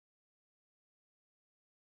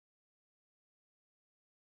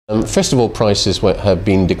First of all, prices have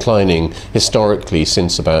been declining historically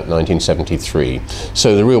since about 1973.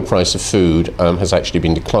 So the real price of food has actually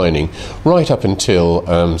been declining right up until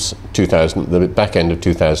the back end of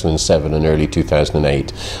 2007 and early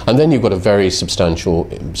 2008. And then you've got a very substantial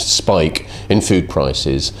spike in food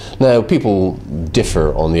prices. Now, people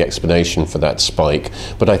differ on the explanation for that spike,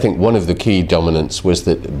 but I think one of the key dominant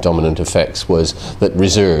effects was that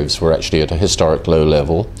reserves were actually at a historic low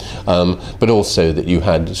level, but also that you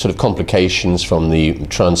had sort of complications from the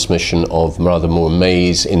transmission of rather more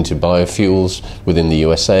maize into biofuels within the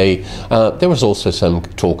USA. There was also some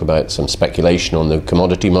talk about some speculation on the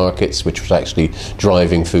commodity markets, which was actually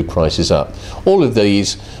driving food prices up. All of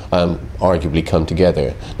these arguably come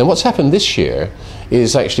together. Now, what's happened this year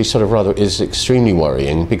is actually is extremely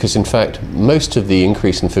worrying, because in fact most of the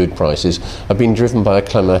increase in food prices have been driven by a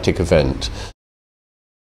climatic event.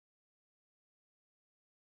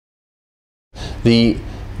 The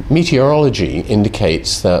meteorology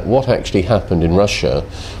indicates that what actually happened in Russia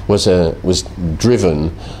was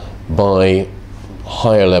driven by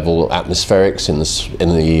higher level atmospherics in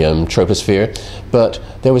the troposphere, but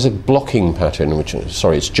there was a blocking pattern,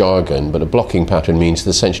 it's jargon, but a blocking pattern means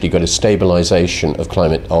that essentially you got a stabilization of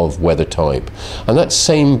climate of weather type, and that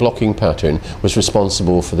same blocking pattern was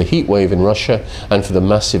responsible for the heat wave in Russia and for the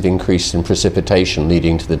massive increase in precipitation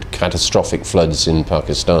leading to the catastrophic floods in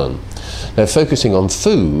Pakistan. Now, focusing on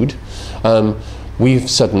food, we've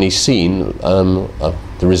suddenly seen the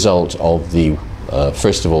result of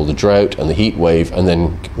first of all, the drought and the heat wave, and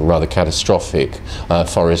then rather catastrophic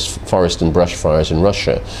forest and brush fires in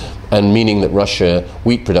Russia. And meaning that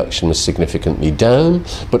wheat production was significantly down,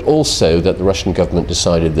 but also that the Russian government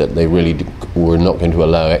decided that they really were not going to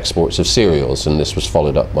allow exports of cereals, and this was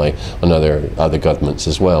followed up by other governments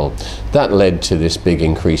as well. That led to this big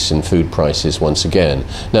increase in food prices once again.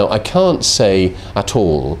 Now, I can't say at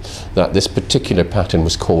all that this particular pattern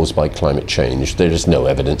was caused by climate change. There is no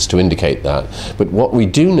evidence to indicate that. But what we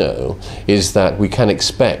do know is that we can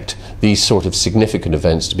expect these sort of significant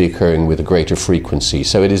events to be occurring with a greater frequency.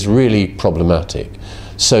 So it is really problematic.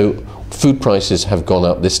 So food prices have gone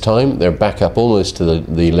up this time. They're back up almost to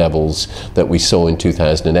the levels that we saw in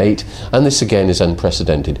 2008, and this again is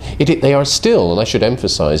unprecedented. They are still, and I should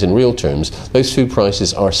emphasize in real terms, those food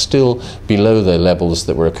prices are still below the levels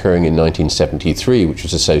that were occurring in 1973, which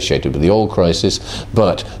was associated with the oil crisis,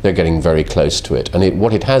 but they're getting very close to it. And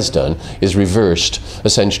what it has done is reversed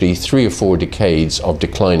essentially 3 or 4 decades of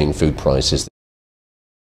declining food prices.